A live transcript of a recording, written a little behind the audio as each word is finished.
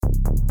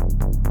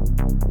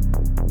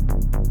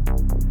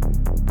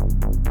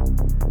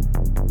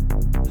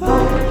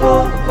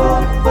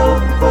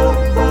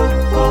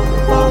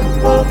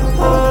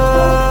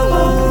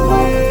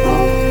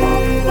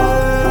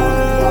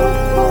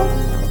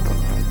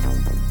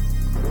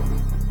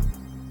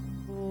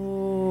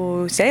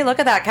say, look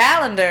at that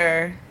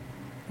calendar.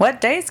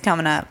 What day's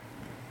coming up?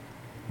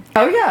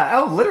 Oh,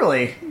 yeah. Oh,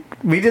 literally.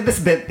 We did this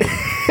bit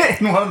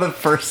in one of the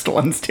first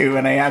ones, too,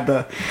 and I had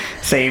the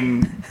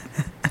same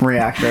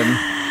reaction.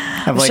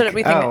 Of like, Should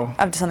we think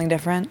of something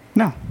different?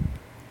 No.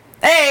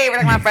 Hey, we're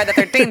talking about Friday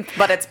the 13th,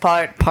 but it's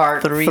part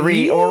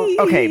three. Or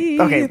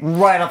okay,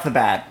 right off the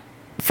bat.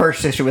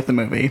 First issue with the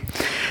movie.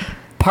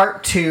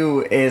 Part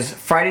 2 is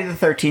Friday the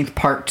 13th,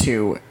 Part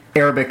 2,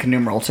 Arabic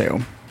numeral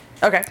 2.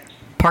 Okay.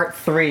 Part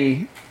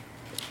 3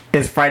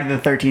 is Friday the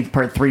 13th,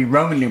 Part 3,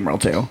 Roman numeral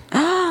 2.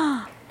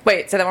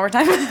 Wait, say that one more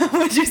time.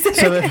 What'd you say?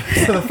 So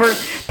the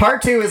first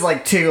Part 2 is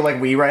like 2,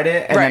 like we write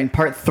it, and then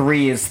Part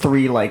 3 is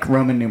 3, like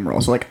Roman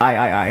numerals, like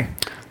I.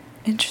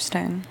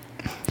 Interesting.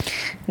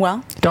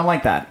 Well, don't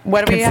like that.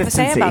 What do we have to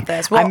say about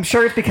this? Well, I'm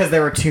sure it's because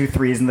there were 2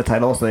 3s in the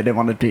title, so they didn't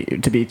want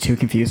it to be too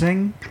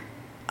confusing.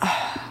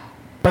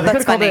 But they could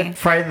have called it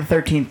Friday the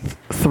 13th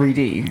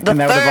 3D, and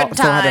that would have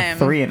still had a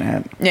 3 in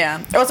it.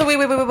 Yeah. Also,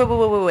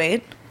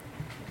 wait.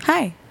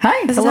 Hi.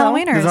 This is Hello.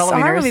 Halloweeners, a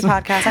horror movie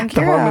podcast. I'm Kira.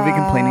 The horror movie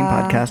complaining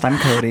podcast. I'm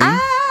Cody.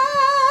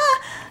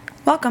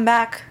 Welcome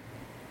back.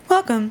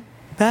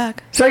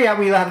 So yeah,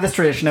 we have this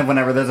tradition of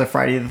whenever there's a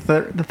Friday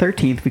the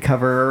 13th, we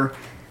cover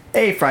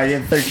a Friday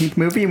the 13th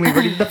movie, and we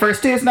already did the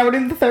first 2, so now we're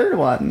doing the 3rd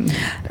one.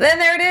 Then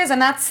there it is, and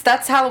that's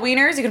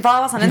Halloweeners. You can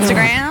follow us on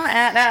Instagram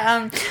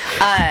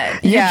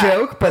at You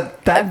joke,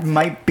 but that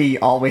might be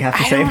all we have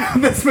to say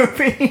about this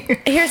movie.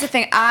 Here's the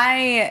thing.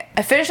 I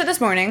finished it this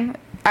morning.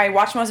 I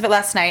watched most of it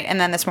last night, and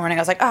then this morning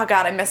I was like, oh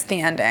god, I missed the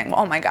ending.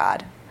 Oh my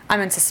god.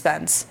 I'm in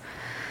suspense.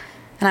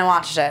 And I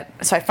watched it.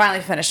 So I finally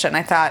finished it, and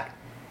I thought,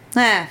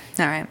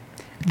 alright.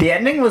 The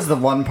ending was the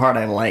one part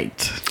I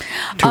liked,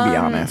 to be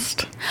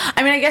honest.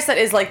 I mean, I guess that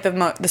is like the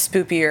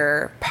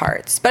spoopier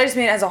parts. But I just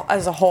mean as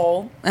a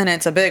whole, and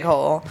it's a big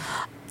hole.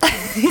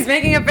 He's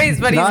making a face,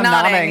 but he's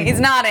nodding. He's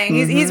nodding.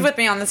 Mm-hmm. He's with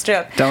me on this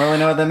joke. Don't really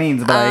know what that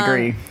means, but I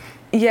agree.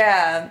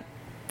 Yeah.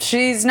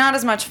 She's not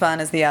as much fun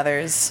as the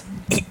others.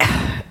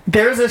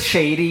 There's a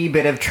shady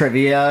bit of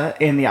trivia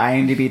in the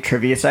IMDb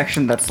trivia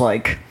section that's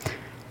like,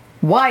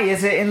 why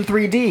is it in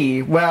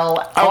 3D?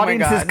 Well,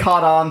 audiences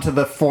caught on to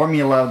the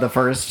formula of the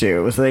first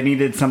 2, so they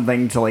needed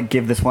something to like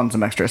give this one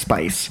some extra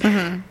spice.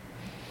 Mm-hmm.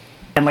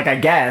 And like, I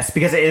guess,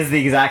 because it is the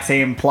exact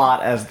same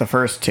plot as the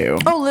first 2.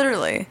 Oh,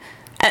 literally.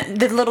 And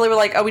they literally were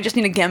like, oh, we just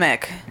need a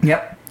gimmick.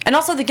 Yep. And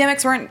also, the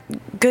gimmicks weren't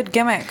good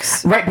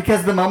gimmicks. Right,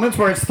 because the moments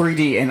where it's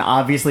 3D, and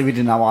obviously we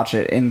did not watch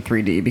it in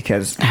 3D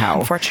because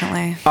how?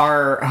 Unfortunately.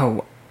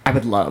 I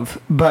would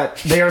love, but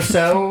they are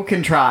so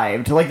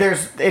contrived. Like,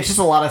 it's just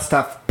a lot of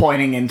stuff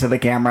pointing into the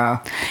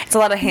camera. It's a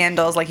lot of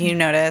handles, like you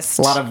noticed.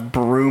 A lot of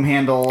broom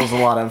handles, a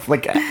lot of,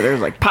 like, there's,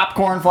 like,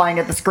 popcorn flying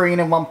at the screen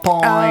at one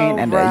point,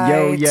 and a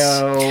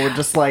yo-yo,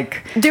 just,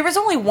 like... There was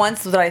only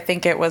once that I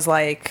think it was,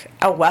 like,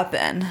 a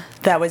weapon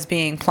that was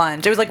being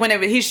plunged. It was, like,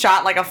 when he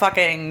shot, like, a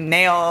fucking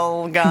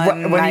nail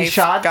gun, When he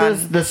shot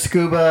the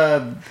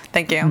scuba...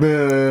 Thank you.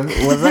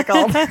 What's that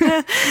called?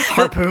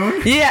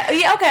 Harpoon?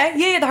 Yeah, okay.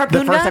 Yeah, the harpoon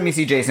The first gun? time you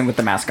see Jason with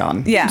the mask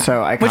on. Yeah.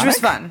 So iconic. Which was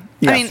fun.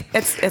 Yes. I mean,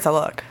 it's a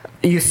look.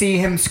 You see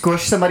him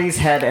squish somebody's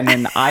head and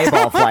an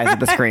eyeball flies at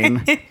the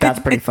screen. That's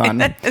pretty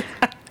fun. And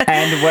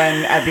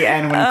at the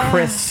end, when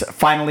Chris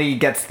finally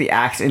gets the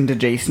axe into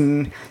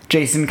Jason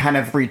kind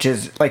of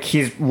reaches, like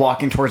he's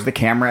walking towards the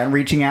camera and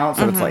reaching out.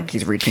 So it's like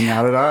he's reaching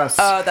out at us.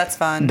 Oh, that's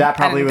fun. That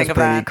probably was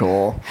pretty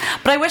cool.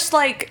 But I wish,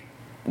 like,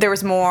 there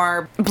was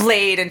more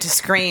blade into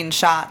screen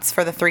shots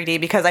for the 3D,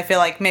 because I feel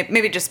like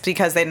maybe just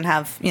because they didn't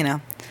have,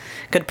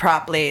 good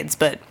prop blades,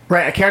 but...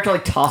 Right, a character,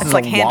 like, tosses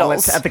like a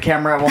handles. wallet at the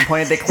camera at one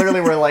point. They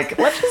clearly were like,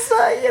 let's just,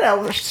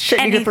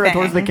 shake you to throw it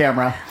towards the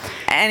camera.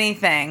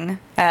 Anything.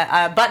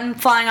 A button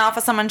flying off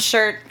of someone's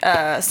shirt,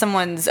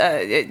 someone's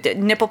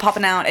nipple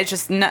popping out. It's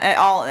just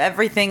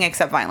everything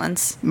except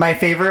violence. My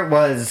favorite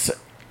was,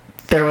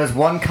 there was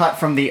one cut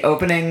from the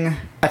opening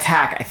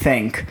attack, I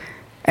think,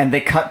 and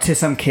they cut to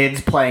some kids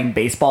playing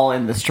baseball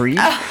in the street.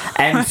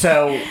 And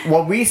so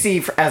what we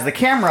see as the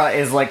camera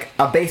is like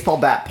a baseball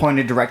bat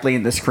pointed directly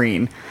in the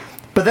screen.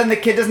 But then the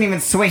kid doesn't even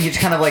swing. He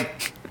just kind of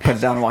like puts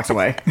it down and walks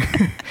away.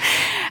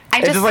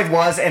 It just like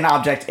was an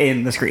object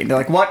in the screen. They're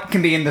like, what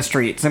can be in the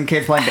street? Some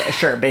kids playing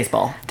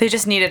baseball. They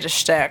just needed a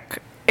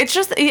shtick.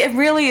 It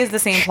really is the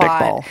same plot.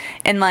 Ball.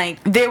 And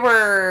like, there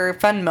were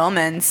fun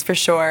moments for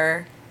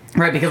sure.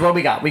 Right, because what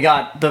we got?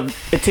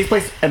 It takes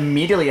place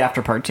immediately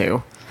after part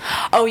 2.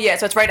 Oh, yeah,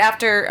 so it's right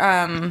after,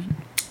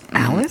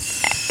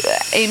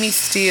 Alice? Amy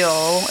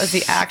Steele is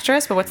the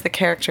actress, but what's the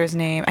character's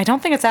name? I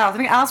don't think it's Alice. I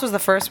think Alice was the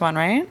first one,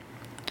 right?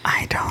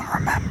 I don't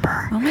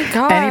remember. Oh my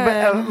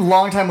god.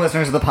 Longtime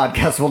listeners of the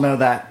podcast will know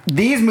that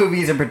these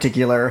movies in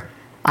particular,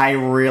 I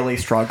really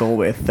struggle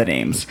with the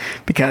names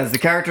because the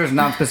characters are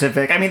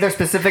non-specific. I mean, they're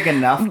specific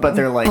enough, but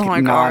they're like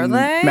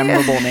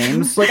non-memorable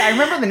names. Like, I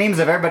remember the names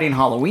of everybody in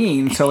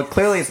Halloween, so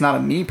clearly it's not a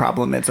me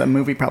problem, it's a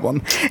movie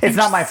problem. It's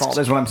not my fault,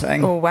 is what I'm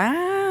saying. Oh,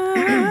 wow.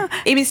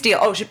 Amy Steele.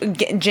 Oh,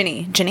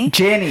 Ginny.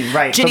 Ginny,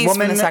 right? Ginny's the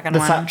woman, from the second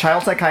one.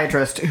 Child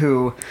psychiatrist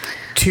who,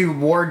 to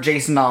ward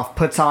Jason off,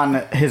 puts on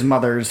his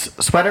mother's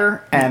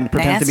sweater and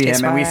pretends to be him.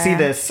 Nasty And we sweater. see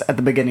this at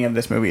the beginning of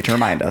this movie to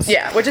remind us.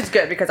 Yeah, which is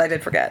good because I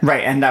did forget.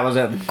 Right, and that was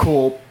a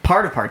cool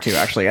part of part 2.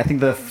 Actually, I think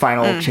the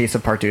final chase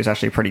of part 2 is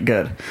actually pretty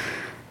good.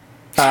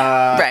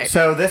 Right.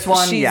 So this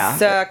one, She's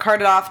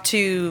carted off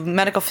to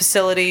medical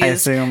facilities. I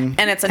assume.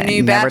 And it's a And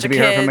new never batch to of be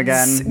heard from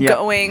kids again. Yep.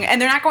 going. And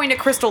they're not going to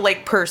Crystal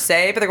Lake per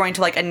se, but they're going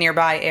to like a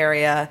nearby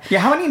area. Yeah,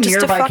 how many just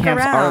to nearby fuck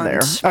camps are there?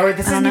 around. Oh,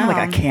 this I isn't don't even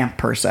like a know. camp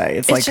per se.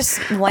 It's like just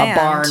a land.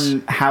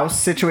 barn house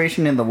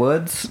situation in the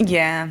woods.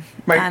 Yeah.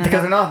 I Right, don't because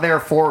know. they're not there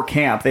for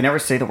camp. They never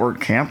say the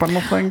word camp, I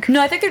don't think.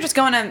 No, I think they're just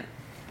going to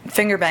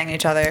finger bang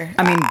each other.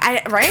 I mean,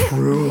 right?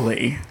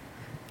 Truly.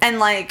 And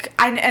like,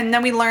 and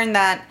then we learned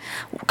that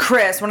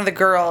Chris, one of the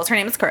girls, her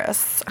name is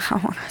Chris,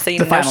 so you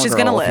The know final she's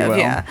girl, gonna if you live, will.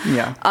 yeah,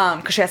 Yeah.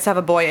 because she has to have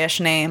a boyish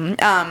name.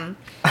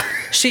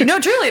 She no,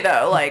 truly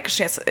though, like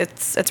she has,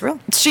 it's real.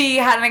 She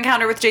had an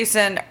encounter with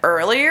Jason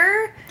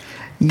earlier.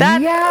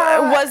 That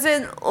Yeah.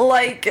 wasn't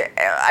like,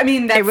 I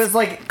mean, that's, It was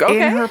like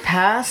okay. in her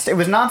past. It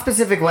was not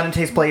specific when it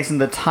takes place in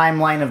the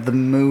timeline of the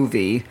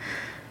movie.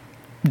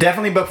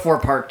 Definitely before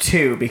part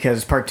 2,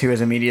 because part 2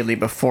 is immediately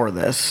before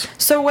this.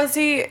 So was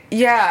he?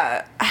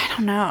 Yeah, I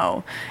don't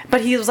know,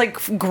 but he was like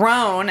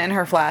grown in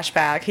her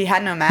flashback. He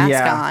had no mask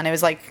Yeah. on. It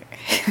was like.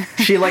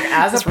 She, like,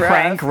 as It's a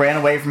prank, rough. ran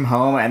away from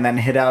home and then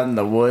hid out in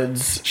the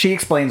woods. She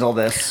explains all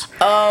this.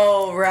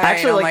 Oh right. I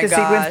actually oh like my the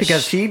sequence gosh.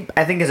 because she,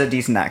 I think, is a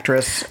decent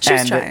actress. She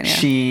was and trying,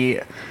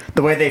 yeah.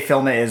 the way they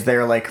film it is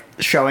they're like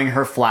showing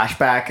her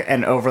flashback,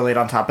 and overlaid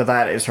on top of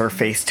that is her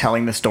face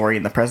telling the story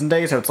in the present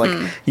day. So it's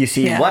like you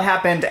see Yeah. what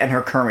happened and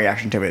her current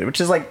reaction to it,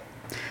 which is like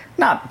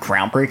not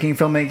groundbreaking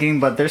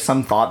filmmaking, but there's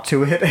some thought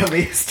to it at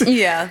least.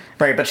 Yeah.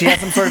 Right, but she has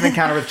some sort of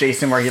encounter with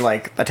Jason where he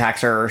like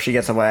attacks her or she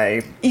gets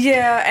away.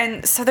 Yeah,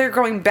 and so they're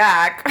going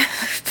back.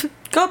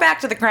 Go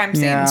back to the crime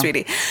scene, Yeah.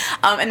 sweetie.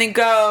 And they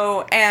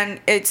go, and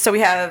it's so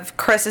we have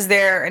Chris is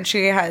there, and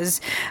she has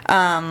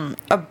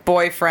a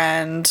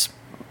boyfriend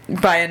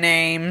by a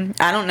name.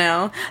 I don't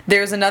know.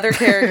 There's another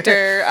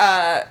character.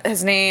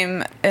 His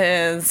name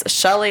is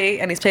Shelley,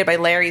 and he's played by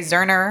Larry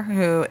Zerner,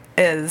 who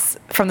is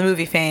from the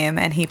movie Fame,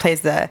 and he plays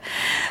the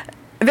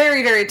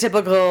very, very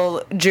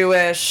typical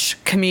Jewish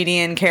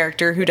comedian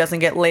character who doesn't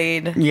get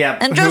laid. Yeah,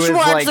 And who just is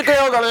wants like, the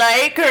girl to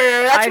like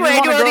her. That's I why just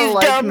I do want all a girl these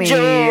like dumb me,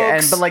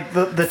 jokes. but like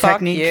the Fuck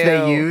technique you.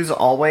 they use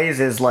always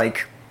is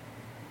like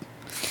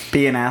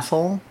be an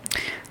asshole.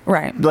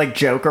 Right. Like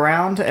joke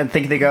around and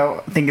think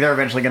they're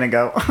eventually gonna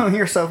go, oh,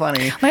 you're so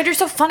funny, My you're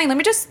so funny. Let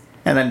me just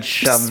and then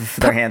shove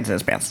their hands in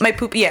his pants. my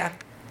poop. Yeah,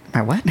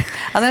 My what? I'm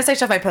gonna say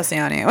shove my pussy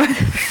on you.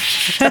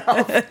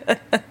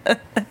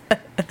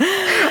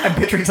 I'm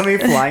picturing somebody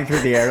flying through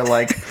the air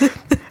like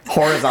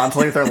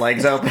horizontally with their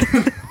legs open,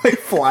 like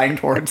flying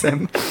towards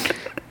him.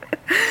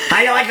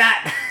 How you like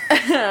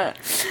that?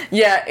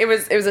 Yeah, it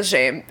was a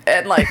shame,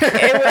 and like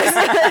it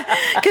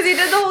was because he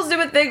did the whole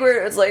stupid thing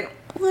where it was like,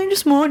 I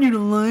just want you to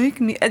like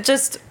me.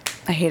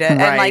 I hate it. And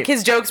Right. like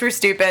his jokes were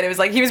stupid. It was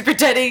like he was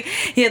pretending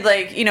he had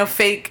like,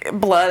 fake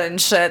blood and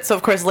shit. So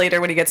of course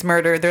later when he gets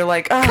murdered, they're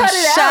like, oh, Cut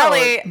it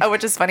Shelley. out. Oh,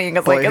 which is funny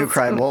because Boy like who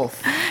cried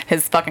wolf.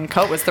 his fucking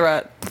coat was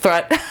threat.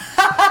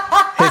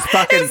 His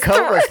fucking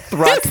coat was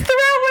thrust. His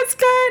throat was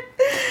cut.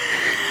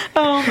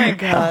 Oh my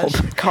gosh.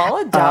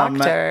 Call a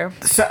doctor.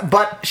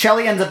 But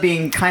Shelley ends up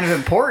being kind of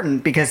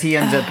important because he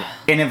ends up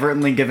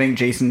inadvertently giving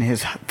Jason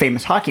his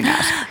famous hockey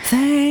mask.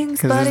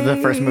 Thanks, Because this is the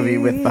buddy. first movie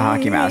with the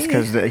hockey mask.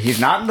 Because he's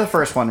not in the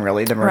first one,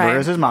 really. The murderer Right.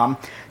 is his mom.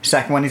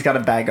 Second one, he's got a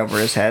bag over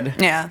his head.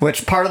 Yeah.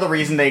 Which part of the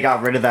reason they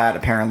got rid of that,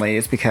 apparently,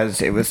 is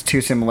because it was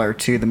too similar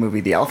to the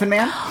movie The Elephant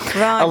Man.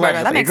 Right,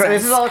 Allegedly. that makes This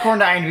sense. is all according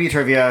to IMDb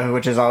trivia,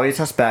 which is always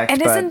suspect.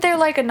 And but isn't there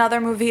like another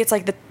movie? It's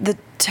like the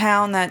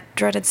town that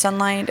dreaded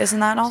sunlight. Isn't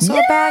that also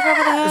a bag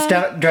over the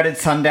head? Dreaded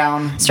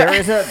Sundown. There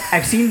is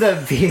I've seen the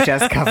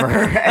VHS cover,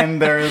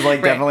 and there's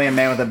like Right. definitely a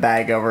man with a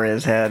bag over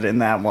his head in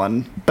that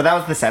one. But that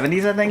was the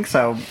 70s, I think.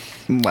 So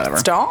whatever.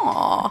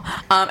 Stop.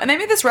 And they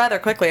made this rather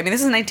quickly. I mean, this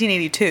is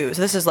 1982,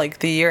 so this is like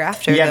the year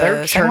after. Yeah, the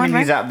they're second churning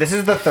one, these right? out. This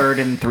is the third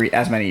in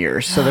as many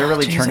years, so they're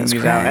really churning Jesus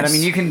these out. And I Christ.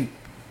 mean, you can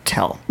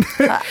tell.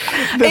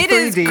 It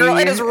is, girl.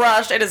 It is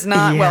rushed. It is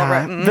not well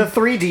written. The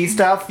 3D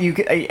stuff,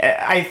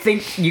 I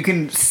think you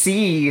can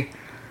see.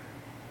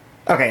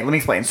 Okay, let me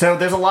explain. So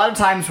there's a lot of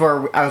times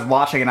where I was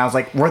watching and I was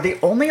like, were they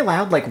only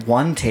allowed like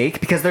one take?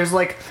 Because there's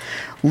like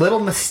little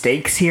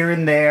mistakes here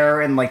and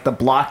there, and like the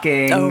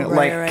blocking, Oh, right,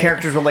 like right.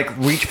 characters will like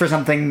reach for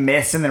something,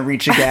 miss, and then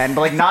reach again,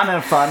 but like not in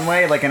a fun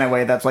way, like in a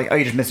way that's like, oh,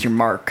 you just missed your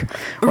mark,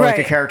 or like a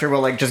Right. character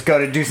will like just go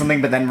to do something,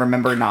 but then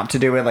remember not to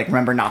do it, like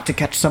remember not to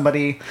catch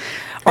somebody.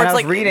 Or And I it's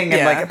was like- reading, and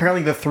yeah. like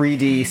apparently the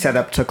 3D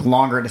setup took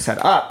longer to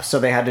set up, so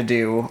they had to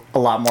do a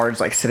lot more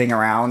just like sitting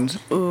around,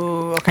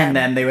 Ooh, okay. and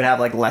then they would have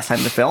like less time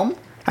to film,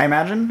 I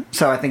imagine.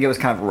 So I think it was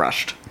kind of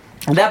rushed.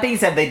 That being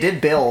said, they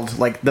did build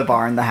like the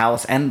barn, the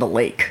house, and the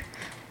lake.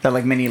 That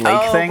like mini lake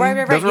Oh, thing.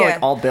 right, Those were yeah.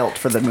 like all built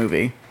for the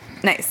movie.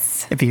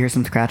 Nice. If you hear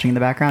some scratching in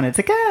the background, it's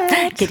a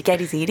cat. Kitty Cat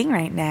is eating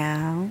right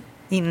now.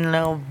 Eating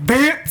little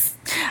bits.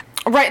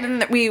 Right,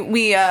 and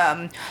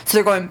then so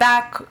they're going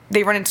back.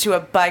 They run into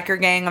a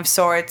biker gang of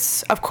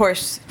sorts. Of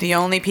course, the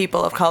only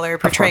people of color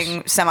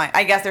portraying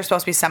I guess they're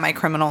supposed to be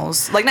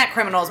semi-criminals. Like, not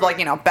criminals, but, like,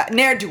 you know,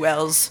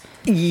 ne'er-do-wells.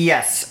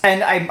 Yes,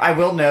 and I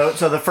will note,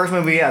 so the first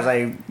movie, as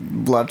I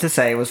love to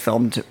say, was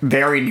filmed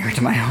very near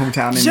to my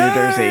hometown in New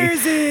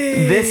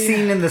Jersey. This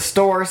scene in the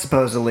store,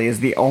 supposedly,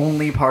 is the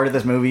only part of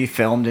this movie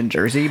filmed in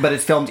Jersey, but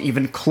it's filmed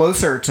even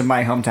closer to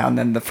my hometown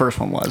than the first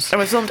one was. It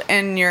was filmed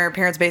in your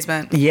parents'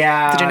 basement.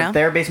 Yeah. Did you know?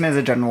 Their basement is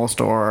a general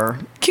store.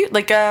 Cute,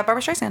 like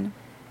Barbara Streisand.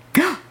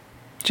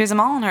 She has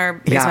them all in her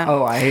basement.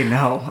 Yeah, I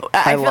know.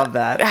 I love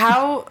that.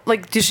 How,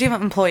 like, does she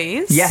have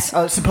employees? Yes,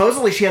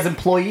 supposedly she has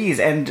employees,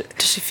 and...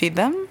 Does she feed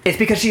them? It's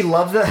because she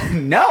loves the...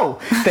 No!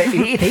 They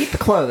eat the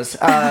clothes.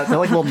 They're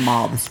like little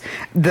moths.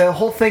 The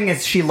whole thing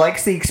is she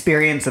likes the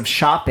experience of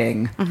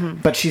shopping,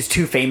 but she's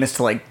too famous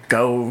to, like,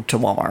 go to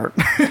Walmart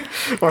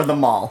or the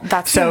mall.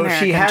 That's so the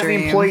American she has dream.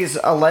 the employees,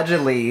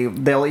 allegedly,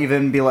 they'll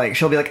even be like...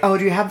 She'll be like, oh,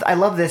 do you have... I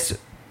love this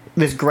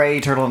gray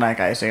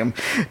turtleneck, I assume.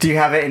 Do you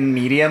have it in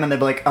medium? And they'll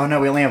be like, oh,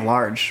 no, we only have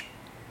large.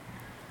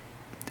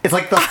 It's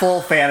like the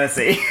full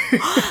fantasy.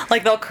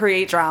 Like, they'll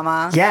create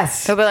drama.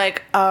 Yes. They'll be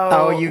like,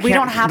 we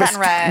don't have that in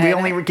red. We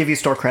only give you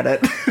store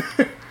credit.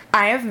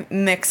 I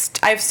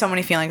have so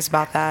many feelings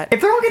about that.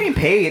 If they're all getting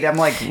paid, I'm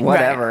like,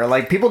 whatever. Right.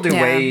 Like, people do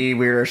way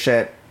weirder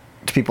shit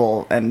to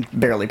people and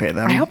barely pay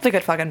them. I hope they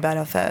get fucking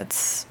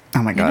benefits.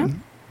 Oh my god.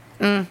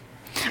 You know?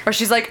 Or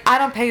she's like, I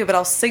don't pay you, but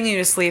I'll sing you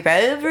to sleep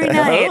every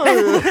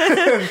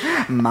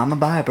night. Mama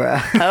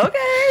Barbara.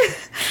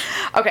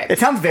 Okay. It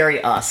sounds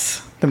very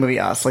Us. The movie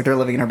Us. Like, they're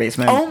living in her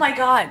basement. Oh my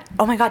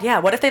god, yeah.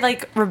 What if they,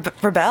 like,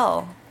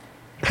 rebel?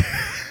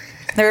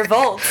 They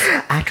revolt.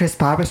 Actress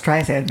Barbara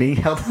Streisand being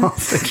held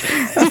hostage.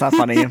 That's not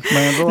funny. No,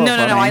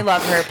 I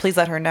love her. Please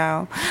let her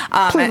know.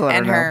 Please let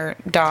and her her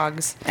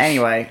dogs.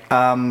 Anyway,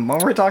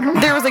 what were we talking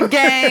about? There was a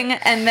gang,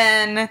 and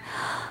then...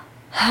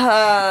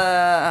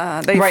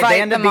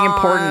 they end up being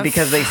important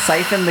because they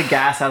siphon the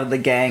gas out of the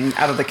gang,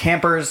 out of the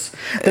campers,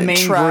 the main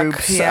truck,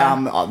 groups,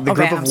 the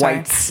group of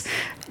whites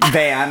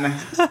van.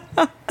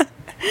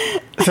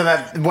 So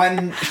that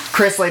when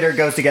Chris later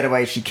goes to get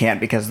away, she can't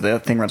because the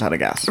thing runs out of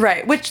gas.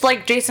 Right, which,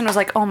 like, Jason was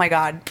like, oh my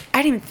god,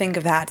 I didn't even think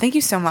of that. Thank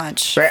you so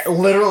much. Right,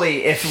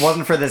 literally, if it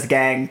wasn't for this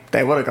gang,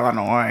 they would have gone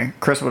away.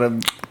 Chris would have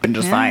been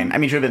just fine. I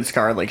mean, she would have been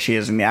scarred like she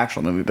is in the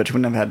actual movie, but she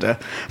wouldn't have had to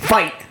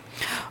fight.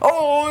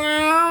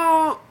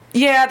 Oh,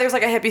 yeah, there's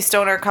like a hippie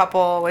stoner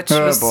couple, which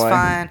was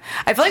fun.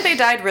 I feel like they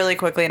died really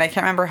quickly, and I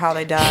can't remember how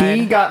they died.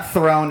 He got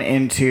thrown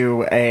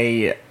into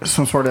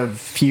some sort of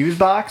fuse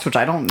box, which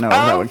I don't know if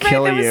that would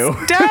kill you.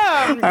 Dumb.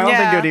 I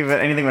don't think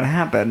anything would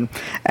happen.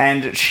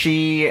 And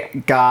she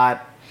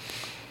got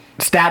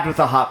stabbed with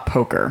a hot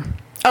poker.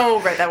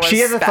 Oh, right, that was She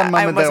has a bad. fun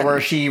moment, though, where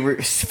she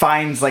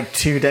finds, like,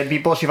 2 dead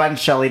people. She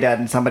finds Shelley dead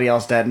and somebody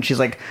else dead, and she's,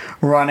 like,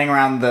 running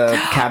around the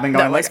cabin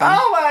going, like, fun.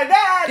 oh, my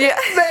God! Yeah.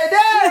 They're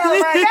dead! Oh,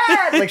 my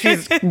God! Like,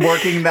 she's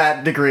working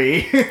that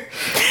degree.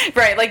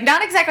 Right, like,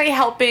 not exactly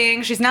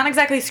helping. She's not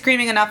exactly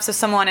screaming enough so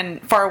someone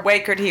far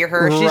away could hear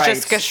her.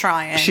 She's just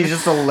trying. She's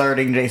just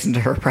alerting Jason to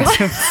her presence.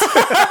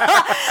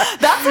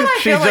 That's what I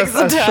feel like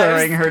sometimes. She's just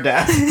assuring her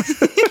death.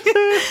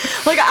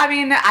 Like, I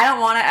mean, I don't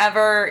want to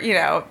ever,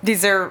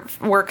 these are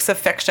works of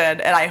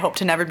fiction, and I hope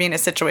to never be in a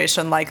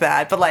situation like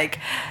that. But, like,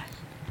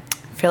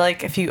 I feel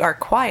like if you are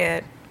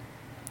quiet,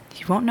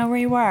 you won't know where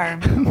you are.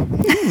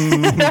 Right,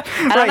 he's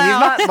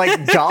not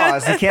like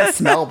Jaws. He can't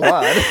smell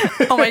blood.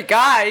 Oh my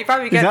god, he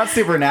probably He's not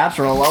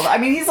supernatural. Well, I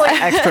mean, he's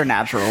like extra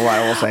natural,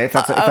 I will say, if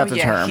that's a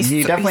term.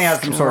 He definitely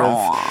has some sort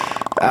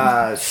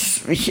of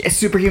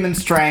superhuman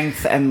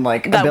strength and,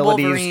 like,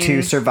 abilities Wolverine.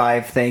 to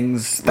survive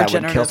things that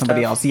would kill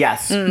somebody else.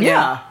 Yes.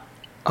 Yeah.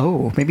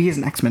 Oh, maybe he's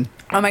an X-Men.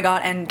 Oh my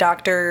god, and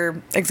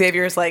Dr.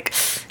 Xavier's like,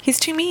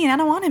 he's too mean, I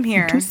don't want him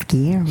here. Too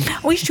scary.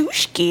 Oh, he's too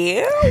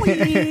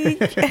scary.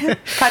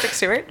 Patrick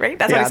Stewart, right?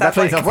 That's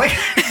what he sounds like.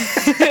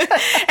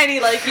 And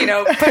he, like,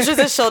 pushes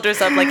his shoulders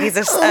up like he's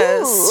a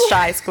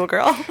shy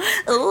schoolgirl.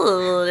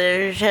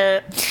 Anyway,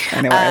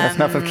 that's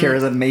enough of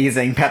Kira's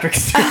amazing Patrick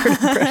Stewart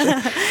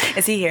impression.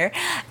 Is he here?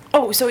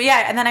 Oh, so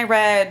yeah, and then I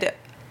read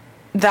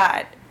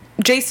that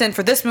Jason,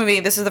 for this movie,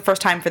 this is the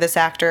first time for this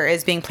actor,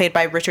 is being played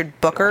by Richard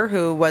Booker,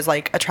 who was,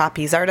 like, a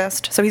trapeze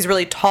artist. So he's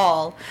really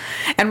tall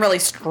and really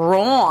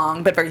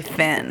strong, but very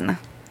thin.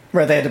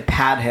 Right, they had to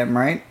pad him,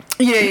 right?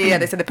 Yeah.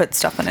 They said they put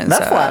stuff in his...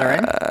 That's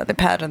flattering. They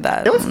padded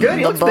that. It looks good.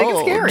 He looks big and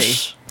scary.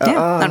 Yeah,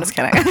 I'm just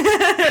kidding.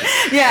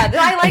 Yeah,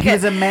 I like it. He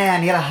was a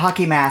man. He had a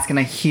hockey mask and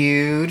a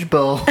huge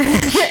bull.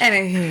 And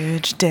a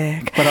huge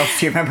dick. What else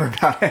do you remember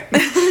about it?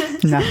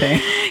 Nothing.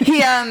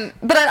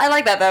 But I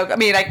like that, though. I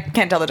mean, I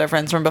can't tell the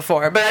difference from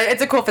before, but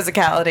it's a cool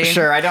physicality.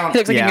 Sure, I don't... He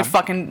looks like he could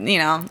fucking,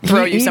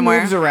 throw you somewhere.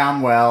 He moves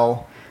around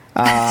well.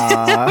 We're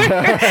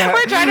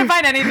trying to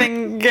find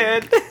anything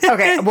good.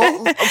 Okay,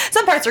 well...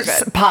 Some parts are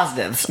good.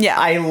 Positives. Yeah.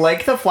 I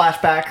like the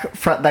flashback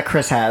that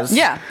Chris has.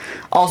 Yeah.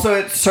 Also,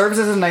 it serves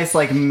as a nice,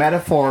 like,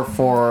 metaphor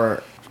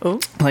for... Ooh.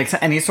 Like,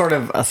 any sort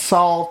of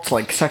assault,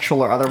 like,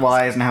 sexual or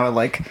otherwise, and how it,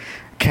 like,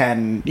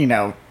 can,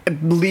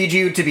 lead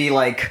you to be,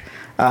 like...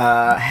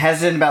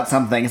 hesitant about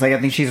some things. Like, I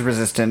think she's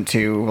resistant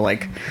to,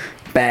 like,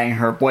 bang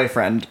her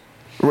boyfriend,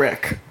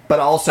 Rick. But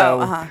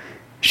also,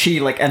 she,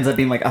 like, ends up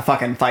being, like, a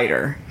fucking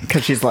fighter.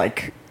 Because she's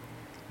like,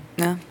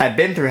 I've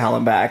been through hell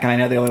and back, and I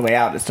know the only way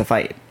out is to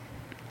fight.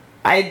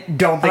 I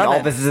don't think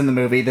all this is in the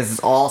movie. This is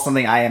all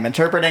something I am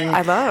interpreting.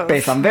 I love.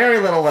 Based on very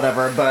little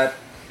whatever, but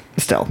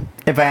still,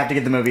 if I have to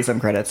give the movie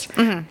some credits.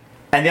 Mm-hmm.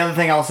 And the other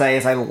thing I'll say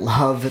is I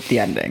love the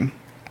ending.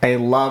 I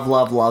love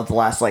the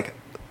last, like,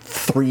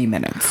 3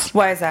 minutes.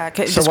 Why is that?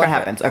 So what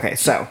happens? Okay,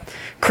 so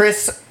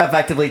Chris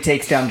effectively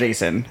takes down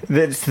Jason.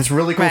 It's this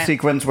really cool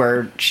sequence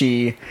where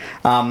she...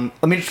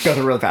 let me just go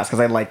through really fast because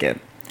I like it.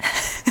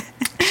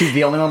 She's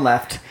the only one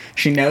left.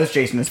 She knows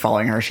Jason is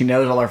following her. She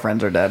knows all her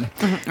friends are dead.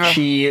 Mm-hmm.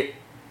 She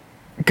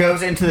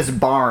goes into this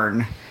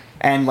barn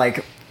and,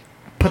 like,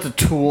 puts a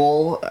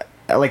tool,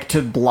 like,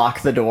 to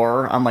block the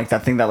door on, like,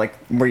 that thing that, like,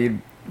 where you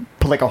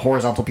put, like, a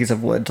horizontal piece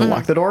of wood to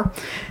lock the door,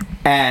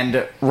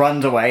 and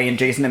runs away, and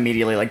Jason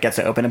immediately, like, gets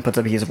it open and puts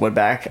a piece of wood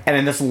back. And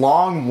in this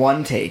long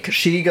one take,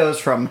 she goes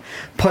from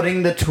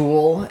putting the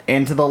tool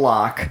into the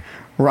lock,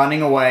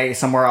 running away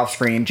somewhere off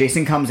screen.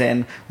 Jason comes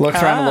in,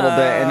 looks around a little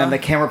bit, and then the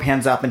camera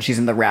pans up and she's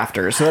in the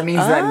rafters. So that means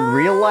that in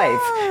real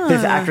life,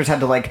 this actress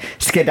had to, like,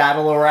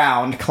 skedaddle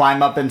around,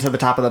 climb up into the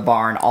top of the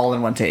barn, all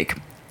in one take.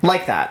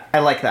 Like that. I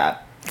like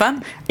that.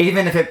 Fun.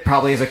 Even if it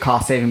probably is a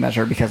cost-saving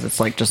measure because it's,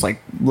 like, just,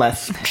 like,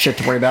 less shit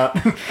to worry about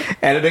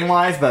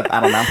editing-wise, but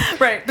I don't know.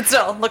 Right, but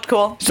still, looked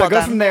cool. So it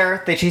goes from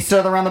there. They chase each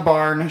other around the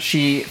barn.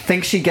 She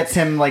thinks she gets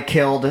him, like,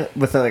 killed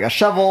with, like, a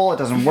shovel. It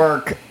doesn't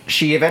work.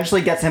 She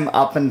eventually gets him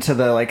up into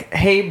the, like,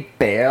 hay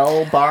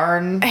bale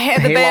barn.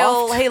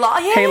 Hayloft.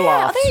 Yeah,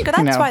 Hayloft. there you go.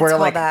 That's why it's where,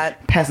 called like,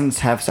 that. Peasants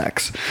have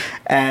sex.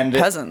 And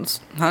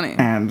Peasants, honey.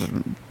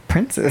 And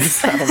princes.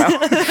 I don't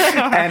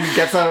know.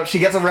 And she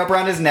gets a rope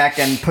around his neck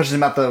and pushes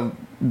him out the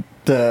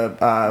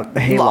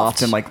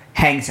hayloft and, like,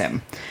 hangs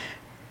him.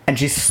 And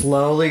she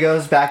slowly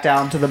goes back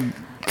down to the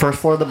first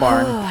floor of the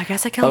barn. Oh, I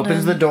guess I killed him.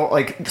 Opens the door,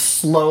 like,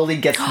 slowly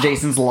gets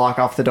Jason's lock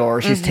off the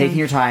door. She's taking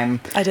her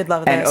time. I did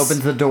love this. And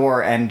opens the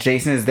door, and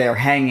Jason is there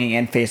hanging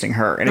and facing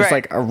her. And it's,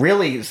 like, a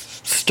really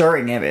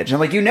stirring image. And,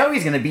 like, you know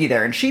he's going to be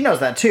there, and she knows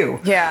that, too.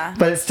 Yeah.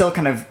 But it still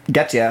kind of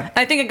gets you.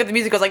 I think the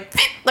music goes, like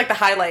the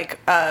high, like,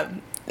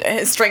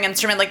 string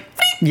instrument, like...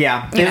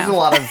 Yeah, there's a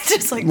lot of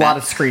just like lot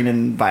of screen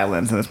and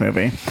violins in this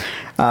movie.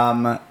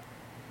 So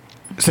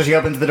she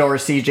opens the door,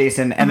 sees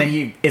Jason, and then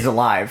he is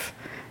alive,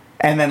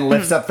 and then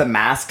lifts up the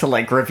mask to,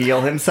 like,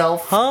 reveal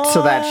himself,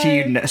 so that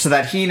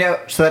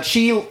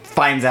she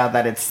finds out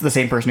that it's the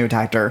same person who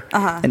attacked her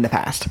in the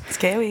past.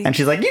 Scary. And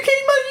she's like, you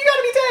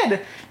gotta be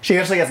dead. She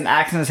actually gets an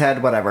axe in his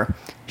head. Whatever.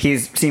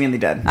 He's seemingly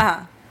dead.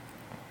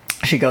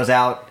 She goes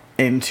out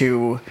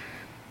into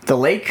the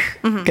lake,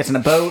 gets in a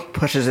boat,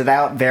 pushes it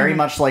out, very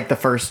much like the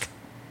first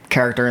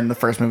character in the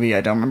first movie.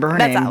 I don't remember her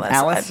name.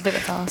 Alice. I believe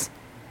it's Alice.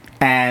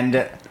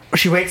 And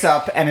she wakes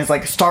up and is,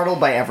 like, startled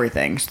by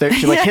everything. So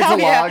she, like, hits a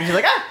log, and she's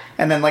like, ah!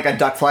 And then, like, a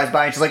duck flies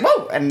by, and she's like,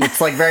 whoa! And it's,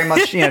 like, very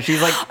much, you know,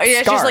 she's, like,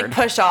 scarred. She's, like,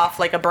 pushed off,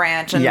 like, a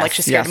branch, and, like,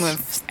 she's scared to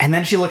move. And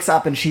then she looks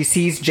up, and she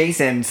sees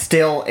Jason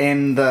still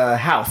in the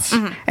house.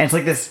 And it's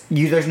like this,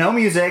 there's no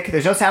music,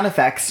 there's no sound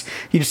effects.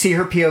 You just see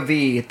her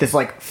POV, this,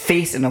 like,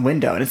 face in a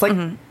window. And it's, like,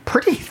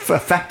 pretty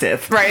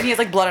effective. Right, and he has,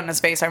 like, blood on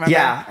his face, I remember.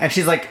 Yeah, and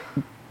she's, like...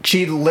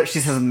 She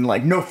says something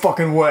like, no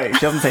fucking way.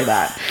 She doesn't say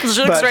that. She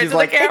looks right to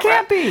the camera. It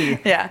can't be.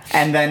 Yeah.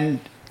 And then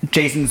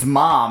Jason's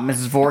mom,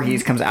 Mrs.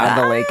 Voorhees, comes out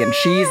of the lake, and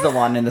she's the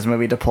one in this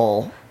movie to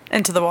pull...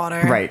 into the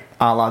water. Right.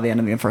 A la the end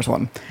of the first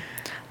one.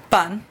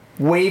 Fun.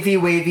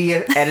 Wavy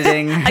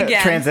editing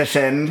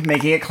transition,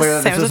 making it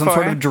clear that this was some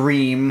sort of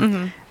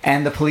dream.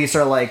 And the police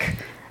are like,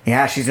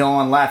 yeah, she's the only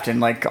one left, and,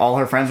 like, all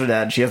her friends are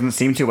dead. She doesn't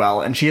seem too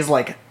well. And she's,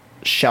 like...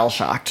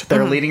 shell-shocked.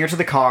 They're leading her to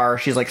the car.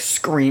 She's, like,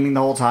 screaming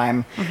the whole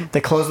time.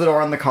 They close the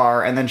door on the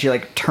car, and then she,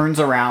 like, turns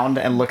around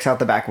and looks out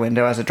the back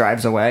window as it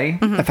drives away,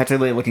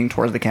 effectively looking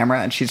towards the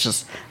camera, and she's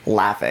just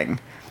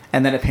laughing.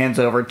 And then it pans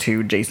over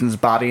to Jason's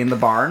body in the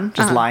barn,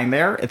 just lying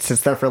there. It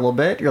sits there for a little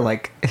bit. You're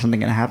like, is something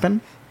gonna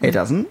happen? It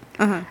doesn't.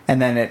 And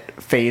then it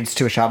fades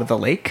to a shot of the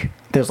lake.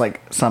 There's,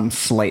 like, some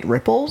slight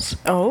ripples.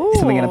 Oh. Is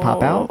something gonna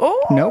pop out?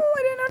 Oh, nope.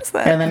 I didn't notice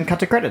that. And then cut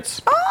to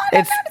credits. Oh, I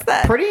didn't notice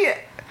that. Pretty...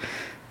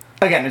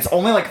 Again, it's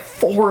only, like,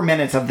 4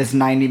 minutes of this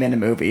 90-minute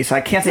movie, so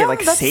I can't say it,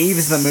 like,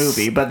 saves the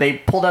movie, but they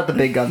pulled out the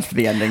big guns for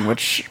the ending,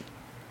 which...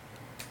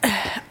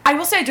 I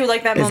will say I do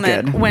like that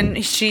moment good.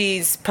 when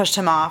she's pushed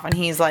him off, and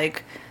he's,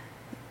 like...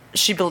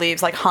 she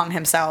believes, like, hung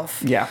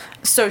himself. Yeah.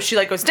 So she,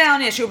 like, goes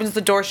down, and she opens the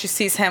door, she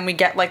sees him, we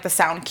get, like, the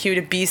sound cue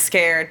to be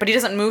scared, but he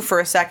doesn't move for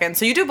a second,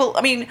 so you do...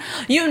 I mean,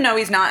 you know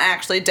he's not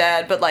actually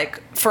dead, but,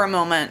 like, for a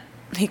moment,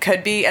 he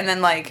could be, and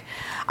then, like...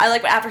 I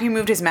like after he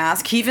moved his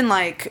mask, he even,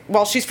 like,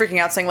 while she's freaking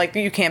out saying, like,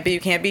 you can't be,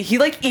 he,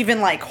 like,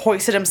 even, like,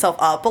 hoisted himself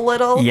up a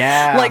little.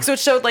 Yeah. Like, so it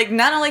showed, like,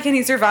 not only can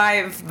he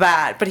survive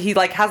that, but he,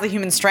 like, has the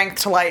human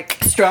strength to, like...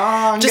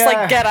 strong. Just,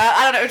 like, get up.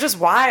 I don't know, it's just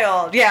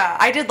wild. Yeah,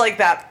 I did like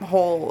that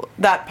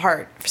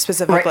part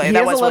specifically. Right.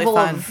 That was really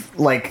fun. Of,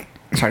 like,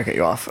 sorry to cut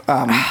you off.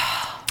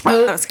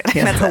 was kidding. He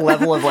has That's a it.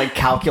 level of like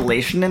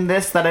calculation in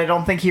this that I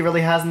don't think he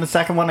really has in the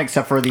second one,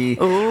 except for the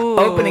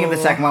opening of the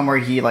second one where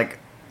he like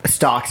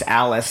stalks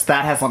Alice.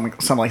 That has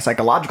some like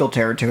psychological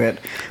terror to it,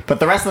 but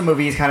the rest of the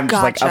movie is kind of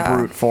just like Gotcha. a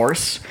brute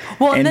force.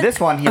 Well, in and this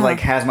one, he like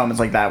has moments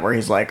like that where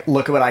he's like,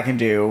 "Look at what I can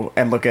do,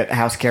 and look at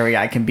how scary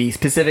I can be,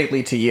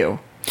 specifically to you."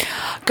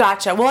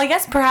 Gotcha. Well, I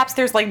guess perhaps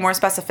there's like more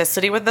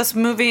specificity with this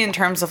movie in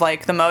terms of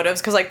like the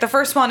motives, because like the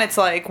first one, it's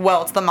like,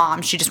 well, it's the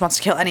mom. She just wants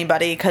to kill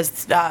anybody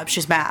because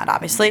she's mad,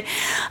 obviously,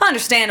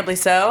 understandably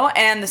so.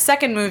 And the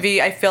second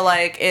movie, I feel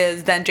like,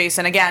 is then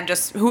Jason again,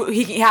 just who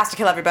he has to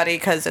kill everybody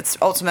because it's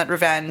ultimate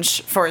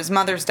revenge for his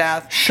mother's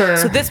death. Sure.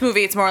 So this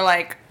movie, it's more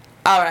like,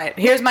 all right,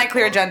 here's my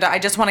clear agenda. I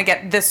just want to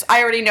get this.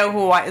 I already know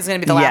who is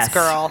going to be the last Yes.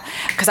 girl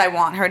because I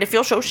want her to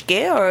feel so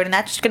scared, and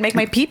that's just going to make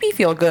my pee-pee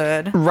feel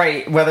good.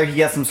 Right, whether he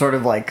gets some sort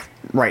of like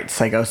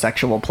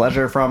psychosexual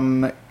pleasure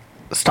from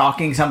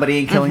stalking somebody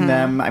and killing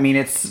them. I mean,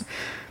 it's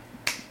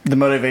the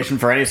motivation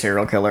for any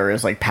serial killer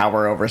is like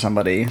power over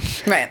somebody.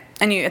 Right.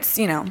 And it's,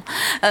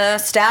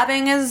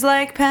 stabbing is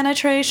like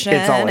penetration.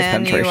 It's always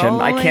and you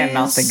penetration. I can't not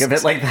always- think of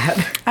it like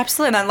that.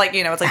 Absolutely. And like,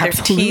 it's like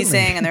Absolutely. they're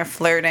teasing and they're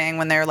flirting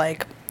when they're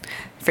like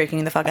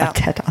freaking the fuck out.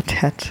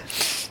 Tete-a-tete.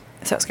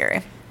 So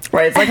scary.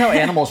 Right, it's like how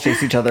animals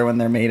chase each other when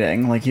they're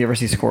mating. Like, you ever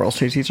see squirrels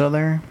chase each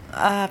other?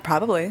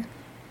 Probably.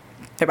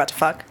 They're about to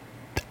fuck.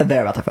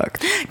 They're about to fuck.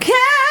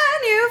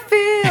 Can you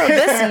feel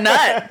this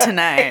nut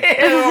tonight?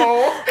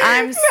 No!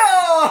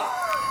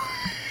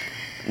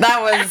 That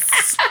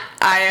was,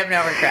 I have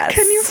no regrets.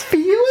 Can you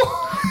feel?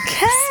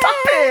 Stop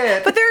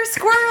it! But there are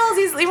squirrels.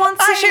 He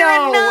wants to I share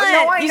know. a nut.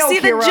 No, I you know, see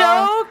the Kira.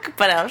 joke,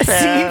 but also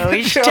See the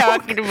he's joke.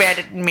 talking about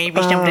it,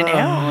 maybe something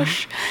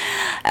else.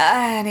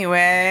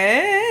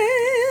 Anyway,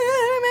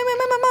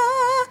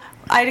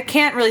 I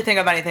can't really think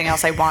of anything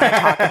else I want to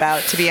talk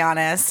about, to be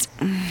honest.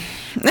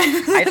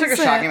 I took a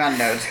shocking amount of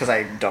notes because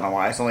I don't know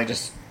why. It's only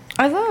just...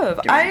 I love.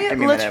 Give me I a minute, let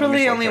me literally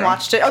just look only through.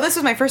 watched it. Oh, this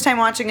was my first time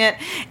watching it,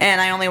 and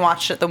I only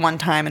watched it the one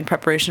time in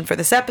preparation for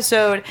this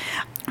episode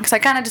because I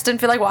kind of just didn't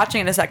feel like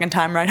watching it a second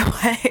time right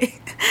away.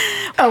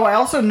 Oh, I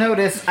also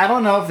noticed... I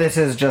don't know if this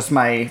is just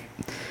my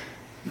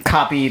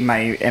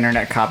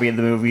internet copy of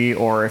the movie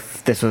or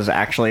if this was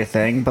actually a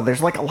thing, but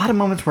there's like a lot of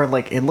moments where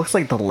like it looks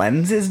like the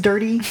lens is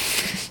dirty.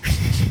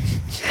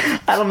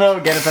 I don't know,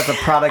 again, if that's a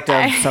product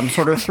of some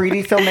sort of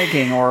 3D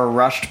filmmaking or a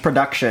rushed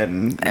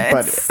production,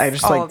 but I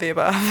just all like... of the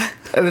above.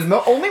 It was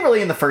only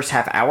really in the first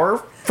half hour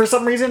for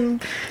some reason.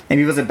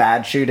 Maybe it was a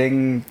bad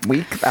shooting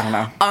week. I don't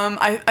know.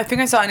 I think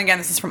I saw, and again,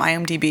 this is from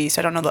IMDb,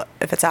 so I don't know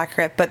if it's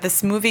accurate, but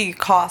this movie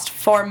cost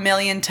 $4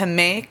 million to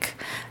make,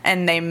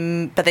 and they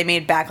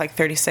made back like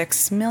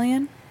 $36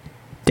 million.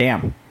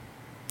 Damn.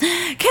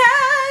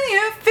 Can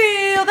you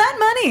feel that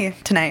money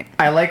tonight?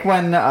 I like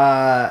when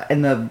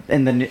in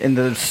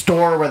the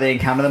store where they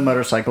encounter the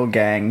motorcycle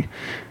gang,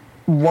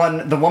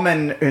 the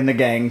woman in the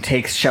gang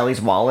takes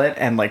Shelly's wallet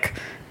and like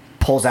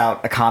pulls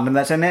out a condom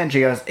that's in it, and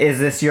she goes, "Is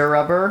this your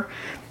rubber?"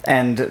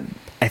 And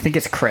I think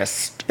it's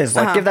Chris is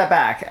like, "Give that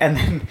back." And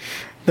then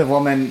the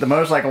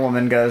motorcycle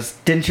woman goes,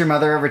 "Didn't your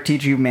mother ever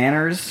teach you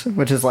manners?"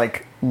 Which is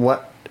like,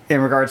 what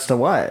in regards to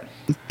what?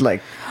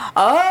 Like,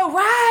 Oh,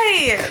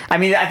 right. I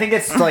mean, I think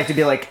it's like to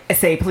be like,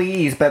 say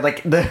please, but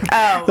like the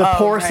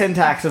poor right.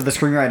 syntax of the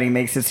screenwriting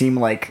makes it seem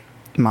like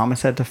Mama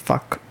said to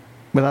fuck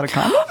without a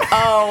condom.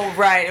 Oh,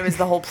 right. It was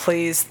the whole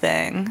please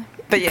thing.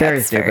 But yeah, Very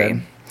it's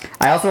stupid.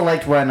 I also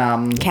liked when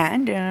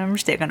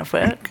condoms, they're gonna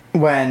fuck.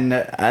 when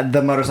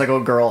the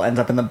motorcycle girl ends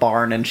up in the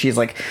barn and she's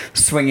like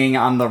swinging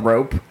on the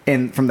rope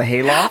from the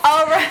hayloft.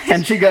 Oh, right.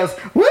 And she goes,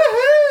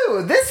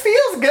 "Woohoo! This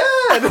feels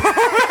good."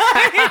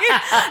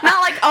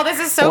 Not like, oh, this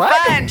is so What?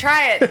 fun.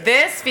 Try it.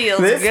 This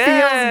feels This good.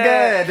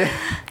 feels good.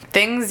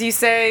 Things you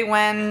say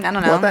when, I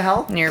don't know. What the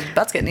hell? Your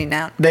butt's getting eaten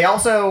out. They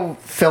also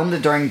filmed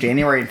it during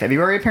January and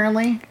February,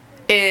 apparently.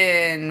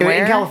 In In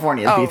where?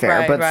 California, to be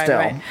fair, but still.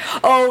 Right.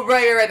 Oh,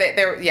 right.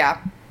 They yeah.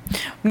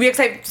 Because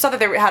I saw that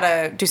they had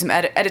to do some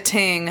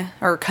editing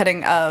or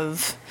cutting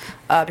of,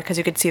 because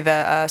you could see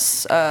the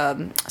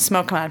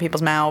smoke coming out of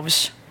people's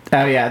mouths.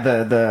 Oh yeah,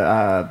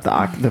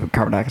 the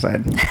carbon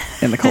dioxide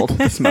in the cold,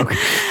 the smoke.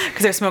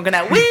 Because they're smoking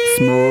that weed.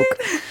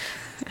 Smoke.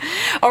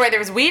 Oh, right, there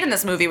was weed in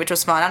this movie, which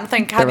was fun. I don't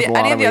think, There was a lot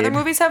any of of the other weed.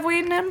 movies have weed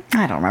in them?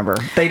 I don't remember.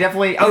 They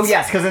definitely. Oh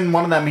yes, because in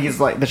one of them, he's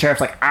like, the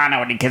sheriff's like, "I know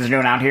what you kids are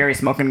doing out here. He's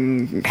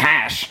smoking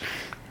hash."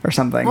 Or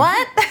something.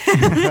 What?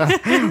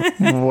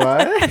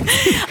 What?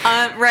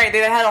 Right, they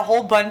had a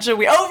whole bunch of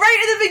weed. Oh, right,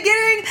 in the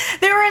beginning,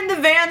 they were in the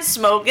van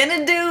smoking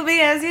a doobie,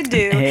 as you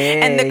do. Hey.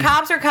 And the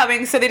cops are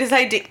coming, so they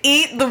decided to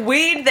eat the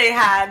weed they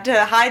had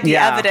to hide the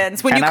Yeah.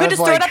 evidence, when And you I could was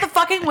just throw it like- out the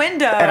fucking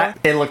window.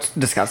 It looked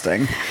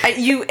disgusting.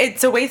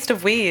 It's a waste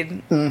of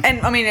weed. And,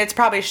 I mean, it's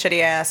probably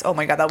shitty ass. Oh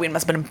my god, that weed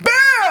must have been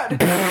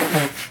bad!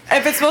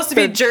 If it's supposed to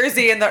be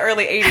Jersey in the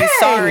early 80s,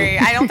 sorry.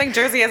 I don't think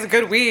Jersey has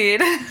good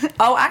weed.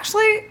 Oh,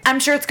 actually, I'm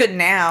sure it's good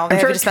now. They I'm have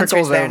sure it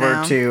dispensaries trickles there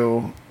over now.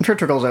 to. I'm sure it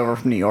trickles over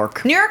from New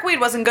York. New York weed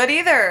wasn't good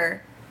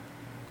either.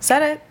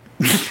 Said it.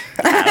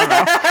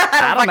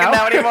 I don't fucking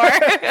know anymore.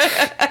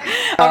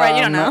 All right,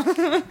 you don't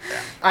know.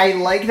 I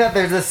like that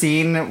there's a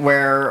scene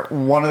where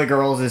one of the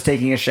girls is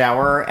taking a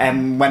shower,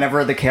 and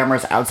whenever the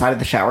camera's outside of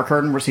the shower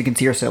curtain, where so you can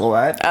see her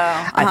silhouette,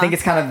 I think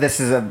it's kind of, this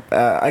is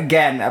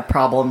again a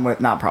problem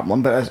with, not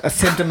problem, but a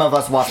symptom of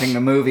us watching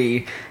the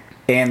movie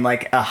in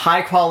like a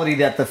high quality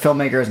that the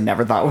filmmakers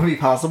never thought would be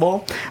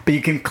possible. But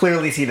you can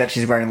clearly see that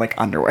she's wearing like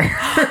underwear.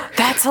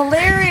 That's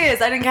hilarious.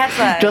 I didn't catch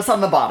that. Just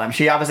on the bottom.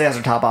 She obviously has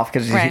her top off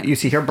because you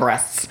see her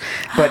breasts,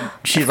 but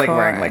she's like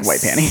wearing like white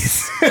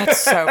panties.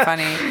 That's so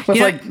funny.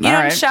 You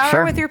don't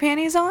shower with your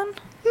panties on?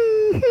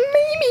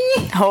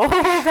 Maybe. Oh,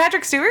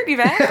 Patrick Stewart, you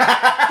back? Is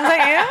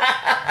that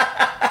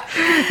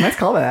you? Nice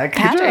callback.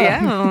 Patrick,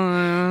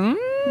 yeah.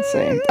 Let's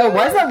see. Oh,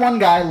 why does that one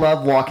guy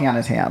love walking on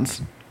his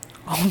hands?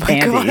 Oh my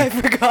Andy, god, I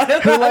forgot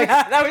about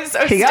that. That was so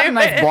stupid. He got a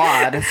nice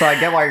bod, so I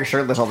get why you're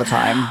shirtless all the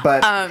time.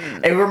 But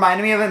it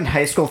reminded me of in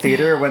high school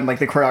theater when like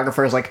the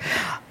choreographer is like,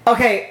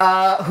 okay,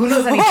 who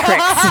knows any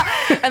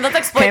tricks? And let's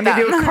exploit Can them.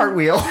 they do a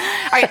cartwheel? All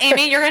right,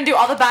 Amy, you're going to do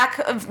all the back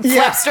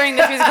flips during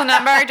this musical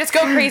number. Just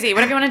go crazy.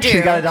 Whatever you want to do.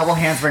 She's got a double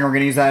handspring. We're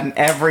going to use that in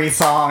every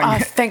song. Oh,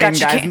 thank God.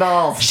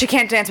 Dolls. She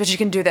can't dance, but she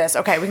can do this.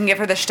 Okay, we can give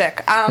her the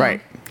shtick.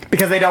 Right.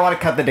 Because they don't want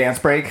to cut the dance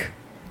break.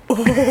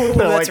 Ooh,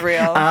 that's like,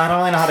 real. I don't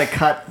really know how to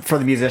cut for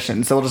the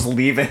musicians, so we'll just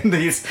leave in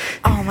these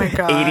oh my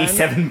God.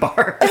 87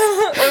 bars.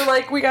 Or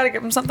like, we got to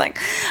give them something.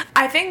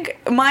 I think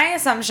my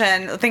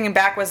assumption, thinking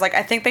back, was like,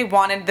 I think they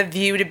wanted the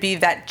view to be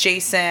that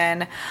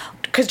Jason,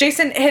 because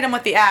Jason hit him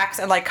with the axe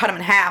and like cut him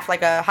in half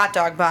like a hot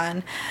dog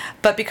bun,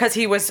 but because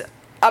he was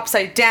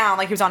upside down,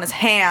 like he was on his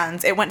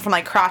hands, it went from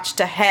like crotch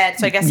to head.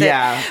 So I guess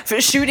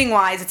shooting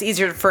wise, it's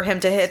easier for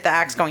him to hit the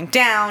axe going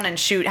down and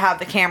have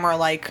the camera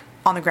like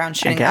on the ground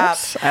shooting up.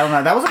 I don't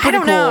know. That was a pretty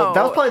cool.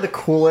 That was probably the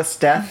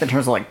coolest death in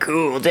terms of like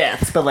cool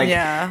deaths. But like,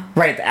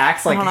 right, the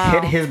axe like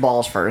hit his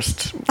balls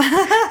first,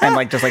 and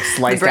like just like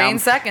sliced the brain down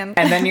second,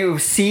 and then you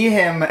see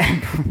him,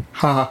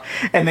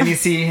 and then you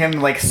see him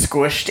like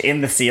squished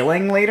in the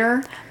ceiling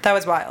later. That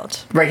was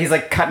wild. Right, he's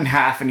like cut in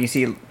half, and you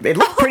see it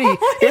looked pretty.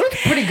 It looked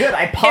pretty good.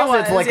 I paused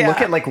it to like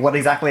look at like what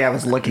exactly I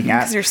was looking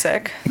at. Because you're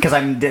sick. Because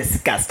I'm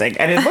disgusting,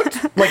 and it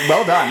looked like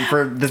well done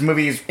for this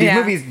movies. These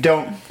movies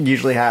don't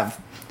usually have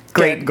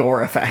great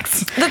gore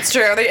effects. That's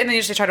true. And they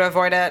usually try to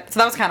avoid it. So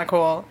that was kind of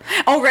cool.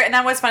 Oh, right. And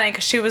that was funny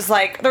because she was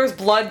like, there was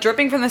blood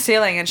dripping from the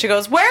ceiling. And she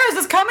goes, where is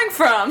this coming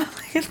from?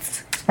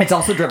 It's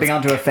also dripping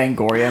onto a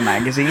Fangoria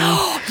magazine.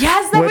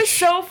 Yes, that was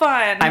so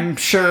fun. I'm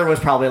sure it was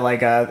probably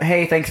like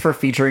hey, thanks for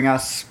featuring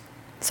us.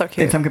 So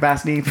cute. In some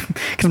capacity.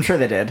 Because I'm sure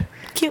they did.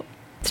 Cute.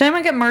 Did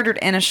anyone get murdered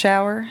in a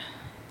shower?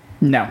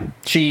 No.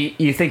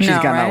 You think she's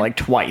gotten that like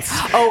twice.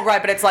 Oh, right,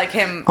 but it's like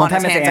him on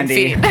his hands and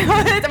feet.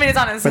 I mean, it's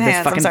on his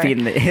hands. With his fucking feet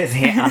on his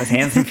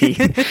hands and feet.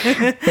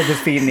 With his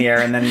feet in the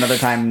air, and then another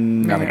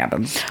time, nothing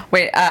happens.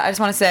 Wait, I just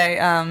want to say,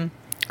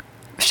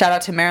 shout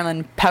out to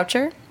Marilyn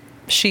Poucher.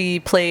 She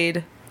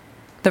played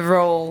the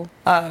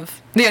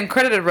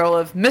uncredited role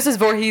of Mrs.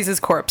 Voorhees'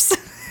 corpse.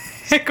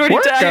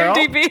 According to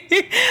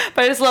IMDb.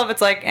 But I just love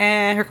it's like,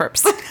 her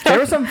corpse. There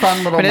were some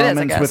fun little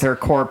moments with her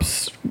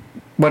corpse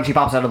when she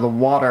pops out of the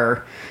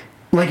water.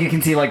 Like you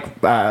can see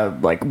like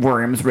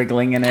worms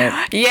wriggling in it.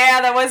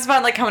 Yeah, that was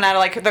fun. Like coming out of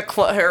like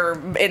her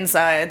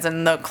insides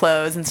and the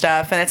clothes and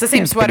stuff. And it's the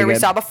same sweater we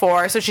saw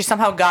before. So she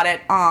somehow got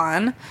it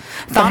on,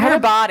 found her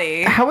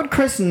body. How would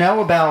Chris know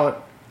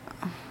about?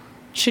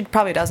 She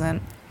probably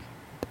doesn't.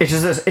 It's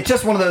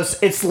just one of those.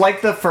 It's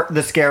like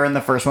the scare in the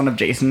first one of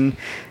Jason.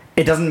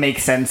 It doesn't make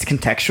sense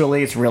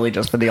contextually. It's really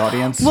just for the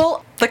audience.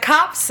 Well, the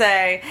cops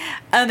say,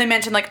 they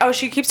mentioned like, oh,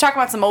 she keeps talking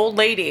about some old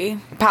lady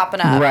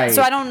popping up. Right.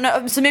 So I don't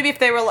know. So maybe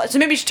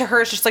to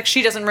her, it's just like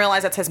she doesn't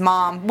realize it's his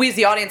mom. We as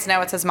the audience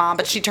know it's his mom,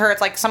 but to her,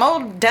 it's like some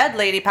old dead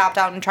lady popped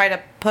out and tried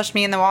to push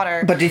me in the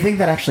water. But do you think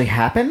that actually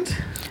happened?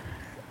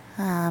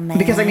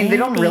 Because I mean, they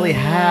don't really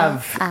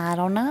have. I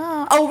don't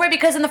know. Oh, right.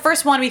 Because in the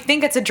first one, we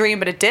think it's a dream,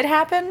 but it did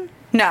happen.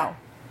 No,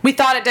 we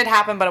thought it did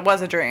happen, but it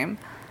was a dream.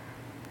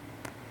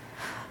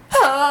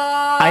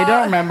 I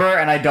don't remember,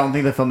 and I don't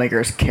think the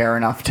filmmakers care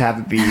enough to have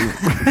it be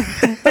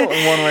one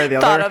way or the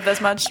other. Thought of this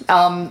much.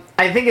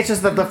 I think it's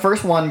just that the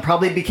first one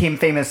probably became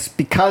famous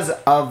because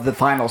of the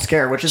final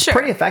scare, which is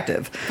pretty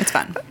effective. It's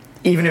fun.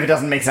 Even if it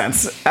doesn't make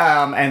sense.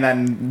 And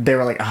then they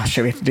were like, oh,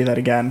 shit, we have to do that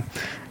again.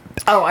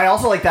 Oh, I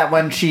also like that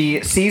when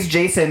she sees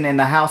Jason in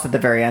the house at the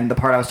very end, the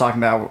part I was talking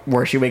about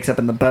where she wakes up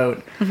in the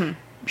boat. Mm-hmm.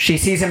 She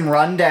sees him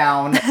run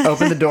down,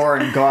 open the door,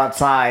 and go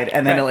outside,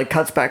 and then it like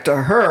cuts back to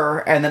her,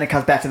 and then it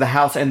cuts back to the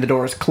house, and the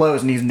door is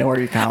closed, and he's nowhere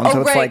to be found. Oh,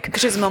 so it's like,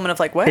 because there's a moment of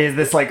like, what is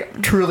this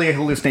like truly a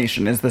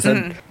hallucination? Is this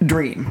a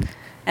dream?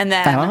 And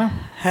then, I don't know.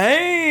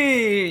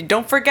 Hey,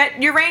 don't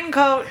forget your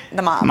raincoat.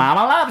 The mom.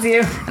 Mama loves you.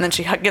 And then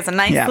she gives a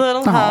nice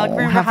little hug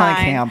from have behind.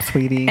 fun at camp,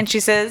 sweetie. And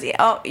she says,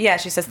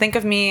 she says, think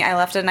of me. I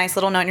left a nice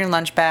little note in your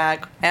lunch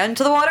bag. And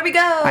to the water we go.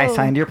 I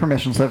signed your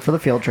permission slip for the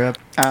field trip.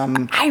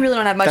 I really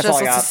don't have much else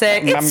to say.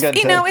 I'm good.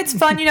 It's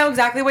fun. You know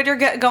exactly what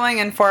you're going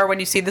in for when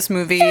you see this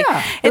movie.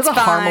 Yeah, it's a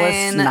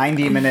harmless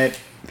 90-minute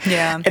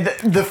Yeah. And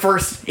the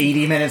first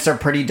 80 minutes are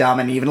pretty dumb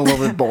and even a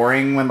little bit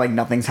boring when like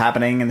nothing's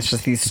happening and it's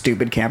just these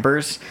stupid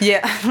campers.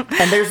 Yeah.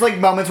 And there's like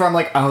moments where I'm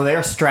like, oh,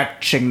 they're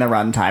stretching the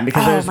runtime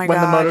because Oh there's my when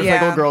the God,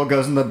 motorcycle yeah. girl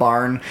goes in the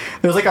barn.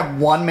 There's like a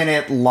 1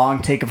 minute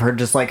long take of her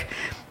just like.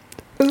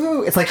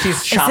 Ooh, it's like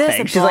she's shopping. this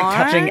a She's like barn?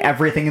 touching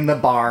everything in the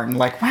barn.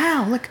 Like,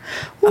 wow, look.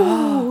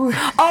 Ooh.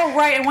 Oh,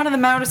 right. And one of the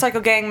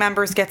motorcycle gang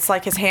members gets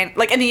like his hand,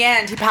 like in the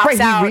end, he pops Right,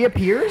 he out.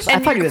 reappears? I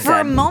And thought he was for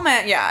a dead.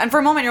 moment, yeah. And for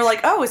a moment, you're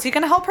like, oh, is he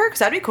going to help her? Because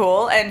that'd be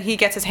cool. And he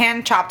gets his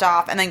hand chopped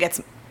off and then gets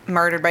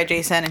murdered by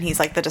Jason, and he's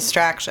like the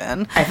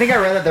distraction. I think I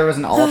read that there was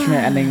an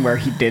alternate ending where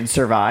he did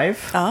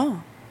survive.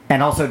 Oh.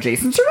 And also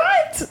Jason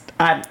survived.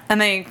 And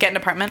they get an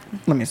apartment.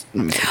 Let me see.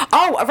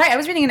 Oh, right. I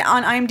was reading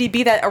on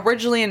IMDb that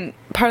originally, in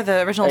part of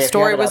the original Hey, if you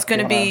story have it was up,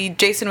 going to you be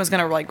Jason was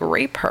going to like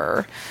rape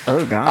her.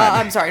 Oh, God.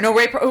 I'm sorry. No,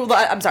 rape her. Oh,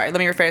 I'm sorry. Let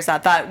me rephrase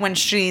that. That when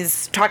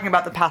she's talking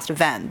about the past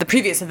event, the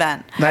previous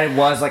event. That it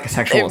was like a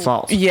sexual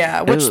assault. Yeah.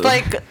 Which, Ugh.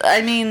 like,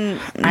 I mean,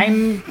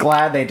 I'm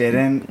glad they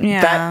didn't.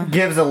 Yeah. That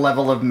gives a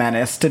level of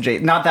menace to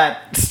Jason. Not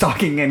that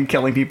stalking and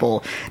killing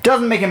people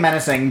doesn't make him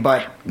menacing,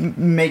 but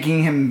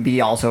making him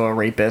be also a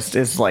rapist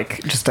is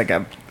like just like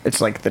it's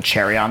like the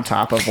cherry on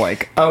top of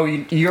like, oh,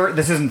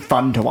 this isn't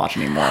fun to watch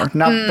anymore.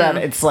 Not that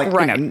it's like,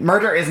 right.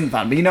 murder isn't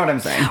fun, but you know what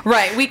I'm saying.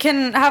 right. We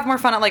can have more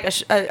fun at like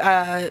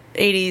a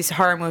 80s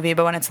horror movie,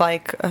 but when it's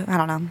like, I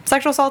don't know,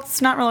 sexual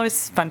assault's not really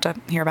always fun to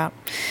hear about.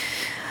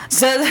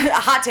 So, a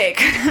hot take.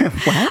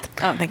 What?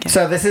 Oh, thank you.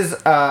 So this is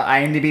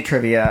IMDb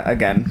trivia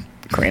again.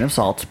 Grain of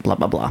salt, blah,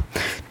 blah, blah.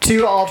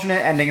 2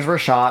 alternate endings were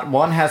shot.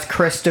 One has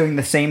Chris doing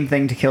the same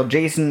thing to kill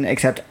Jason,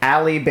 except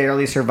Allie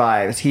barely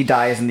survives. He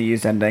dies in the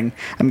used ending.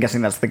 I'm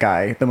guessing that's the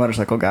guy, the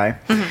motorcycle guy.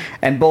 Mm-hmm.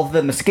 And both of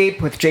them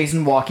escape with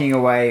Jason walking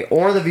away,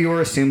 or the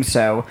viewer assumes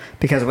so,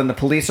 because when the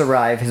police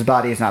arrive, his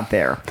body is not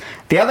there.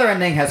 The other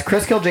ending has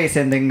Chris kill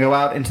Jason, then go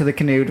out into the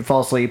canoe to fall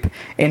asleep.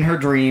 In her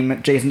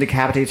dream, Jason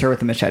decapitates her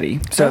with a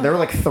machete. So there were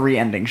like 3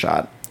 endings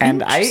shot.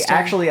 And I Interesting.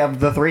 actually, of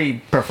the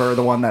 3, prefer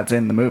the one that's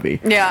in the movie.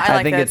 Yeah, I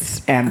like think that.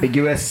 it's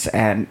ambiguous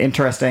and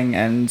interesting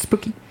and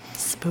spooky.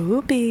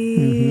 Spoopy.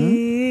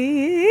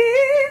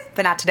 Mm-hmm.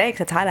 But not today,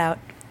 because it's hot out.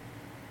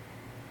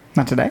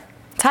 Not today.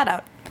 It's hot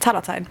out. It's hot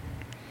outside.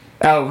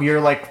 Oh, you're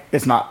like,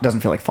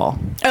 doesn't feel like fall.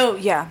 Oh,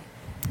 yeah.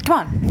 Come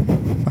on.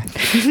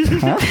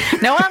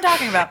 Know what I'm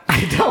talking about.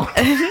 I don't.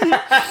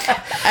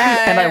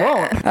 And I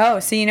won't.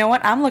 Oh, so you know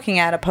what? I'm looking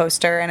at a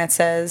poster, and it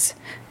says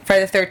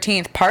Friday the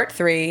 13th, Part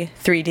 3,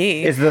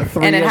 3D. Is the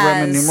 3 and a it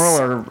Roman has- numeral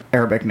or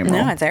Arabic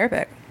numeral? No, it's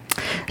Arabic.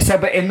 So,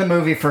 but in the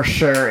movie, for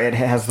sure, it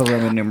has the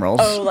Roman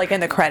numerals. Oh, like in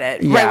the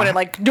credit. Yeah. Right when it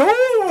like, no,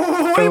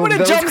 So when it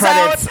those jumps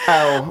credits,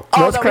 out.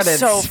 Oh, those that was credits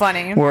so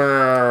funny.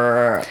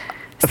 were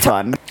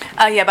fun.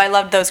 Yeah, but I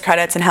loved those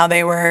credits and how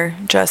they were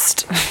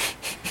just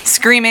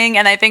screaming,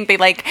 and I think they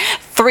like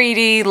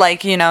 3D,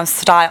 like, you know,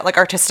 style, like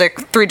artistic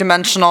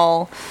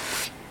 3-dimensional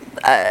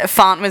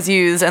font was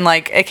used, and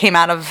like it came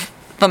out of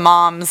the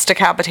mom's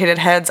decapitated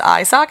head's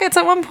eye sockets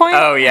at one point.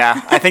 Oh,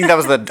 yeah. I think that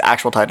was the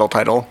actual title.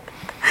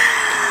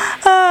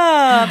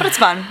 But it's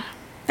fun.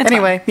 It's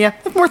Anyway, yeah,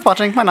 worth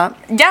watching. Why not?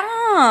 fun.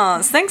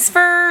 Yes. Thanks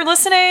for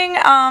listening.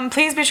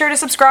 Please be sure to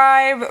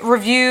subscribe,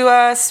 review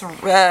us.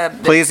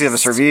 Please give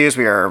us reviews.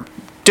 We are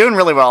doing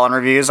really well on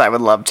reviews. I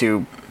would love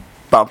to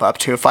bump up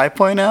to a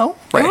 5.0.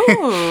 Right? Ooh, yeah,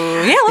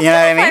 let's You know do what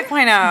I a mean? 5.0,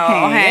 honey.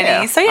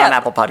 Yeah. So yeah, On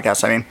Apple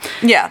Podcasts, I mean.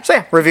 yeah. So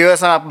yeah, review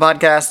us on Apple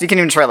Podcasts. You can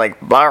even just write like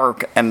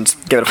bark and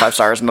give it 5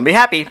 stars and they'll be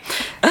happy.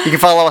 You can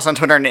follow us on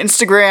Twitter and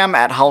Instagram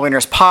at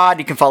HalloweenersPod.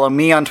 You can follow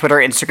me on Twitter,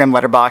 Instagram,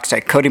 Letterboxd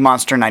at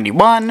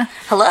CodyMonster91.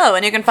 Hello,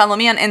 and you can follow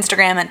me on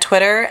Instagram and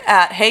Twitter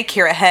at Hey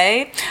Kira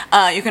Hey.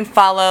 You can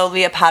follow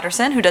Leah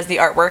Patterson, who does the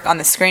artwork on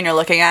the screen you're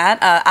looking at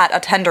A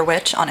Tender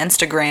Witch on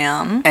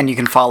Instagram. And you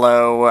can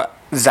follow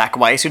Zach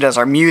Weiss, who does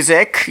our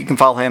music. You can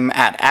follow him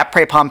at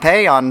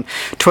 @PrayPompey on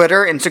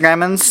Twitter,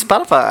 Instagram, and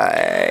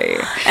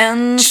Spotify.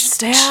 And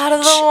stay out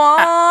of the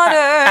water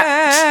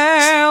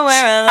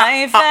where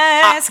life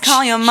is.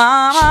 Call your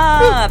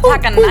mama.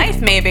 Pack a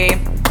knife, maybe.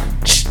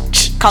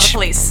 Call the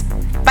police.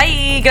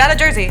 Bye. Get out of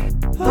Jersey.